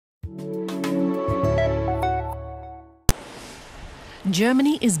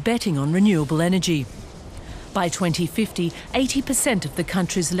Germany is betting on renewable energy. By 2050, 80% of the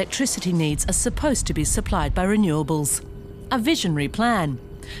country's electricity needs are supposed to be supplied by renewables. A visionary plan,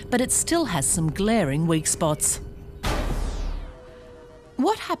 but it still has some glaring weak spots.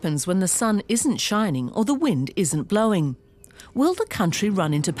 What happens when the sun isn't shining or the wind isn't blowing? Will the country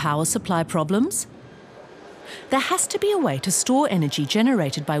run into power supply problems? There has to be a way to store energy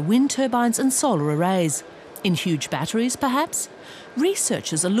generated by wind turbines and solar arrays. In huge batteries, perhaps?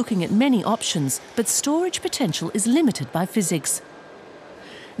 Researchers are looking at many options, but storage potential is limited by physics.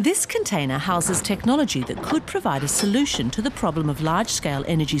 This container houses technology that could provide a solution to the problem of large-scale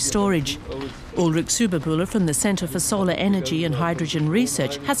energy storage. Ulrich Süberbuehler from the Centre for Solar Energy and Hydrogen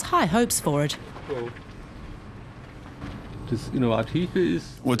Research has high hopes for it.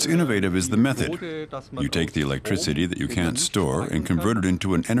 What's innovative is the method. You take the electricity that you can't store and convert it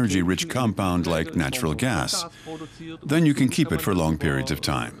into an energy-rich compound like natural gas. Then you can keep it for long periods of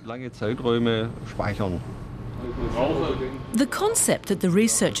time. The concept that the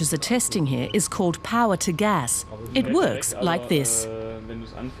researchers are testing here is called power to gas. It works like this.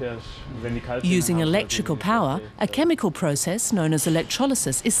 Using electrical power, a chemical process known as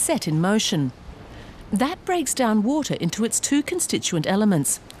electrolysis is set in motion. That breaks down water into its two constituent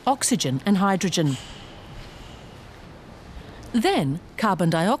elements, oxygen and hydrogen. Then, carbon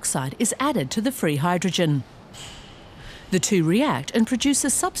dioxide is added to the free hydrogen. The two react and produce a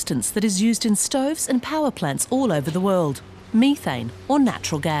substance that is used in stoves and power plants all over the world, methane or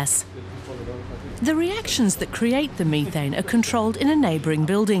natural gas. The reactions that create the methane are controlled in a neighbouring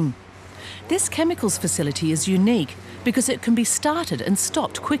building. This chemicals facility is unique because it can be started and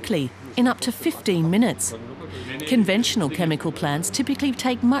stopped quickly, in up to 15 minutes. Conventional chemical plants typically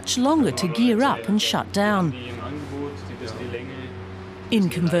take much longer to gear up and shut down. In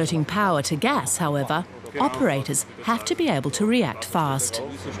converting power to gas, however, operators have to be able to react fast.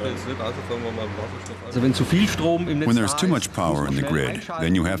 When there's too much power in the grid,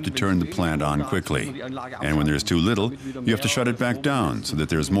 then you have to turn the plant on quickly. And when there's too little, you have to shut it back down so that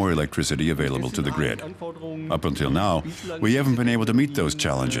there's more electricity available to the grid. Up until now, we haven't been able to meet those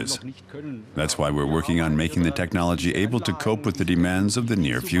challenges. That's why we're working on making the technology able to cope with the demands of the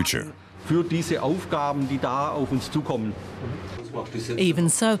near future. Even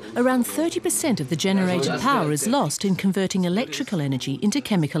so, around 30% of the generated power is lost in converting electrical energy into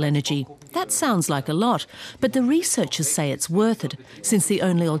chemical energy. That sounds like a lot, but the researchers say it's worth it, since the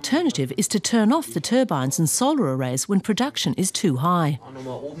only alternative is to turn off the turbines and solar arrays when production is too high.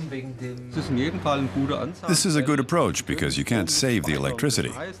 This is a good approach because you can't save the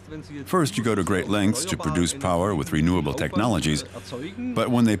electricity. First, you go to great lengths to produce power with renewable technologies, but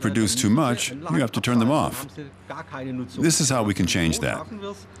when they produce too much, you have to turn them off. This is how we can change that.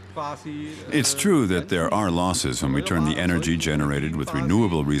 It's true that there are losses when we turn the energy generated with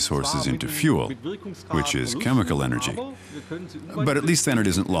renewable resources into fuel, which is chemical energy. But at least then it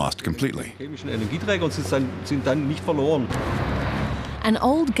isn't lost completely. An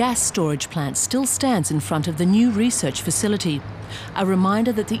old gas storage plant still stands in front of the new research facility, a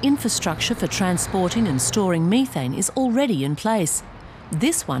reminder that the infrastructure for transporting and storing methane is already in place.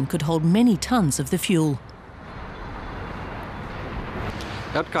 This one could hold many tons of the fuel.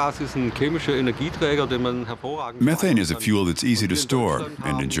 Methane is a fuel that's easy to store,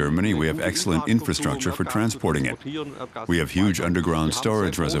 and in Germany we have excellent infrastructure for transporting it. We have huge underground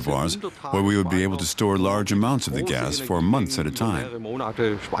storage reservoirs where we would be able to store large amounts of the gas for months at a time.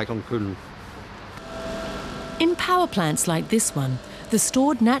 In power plants like this one, the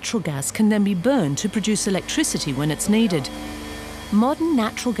stored natural gas can then be burned to produce electricity when it's needed. Modern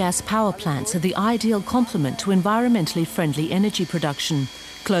natural gas power plants are the ideal complement to environmentally friendly energy production,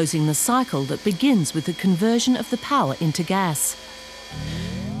 closing the cycle that begins with the conversion of the power into gas.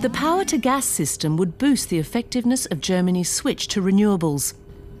 The power-to-gas system would boost the effectiveness of Germany's switch to renewables,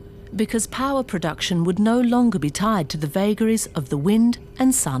 because power production would no longer be tied to the vagaries of the wind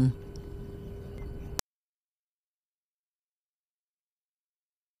and sun.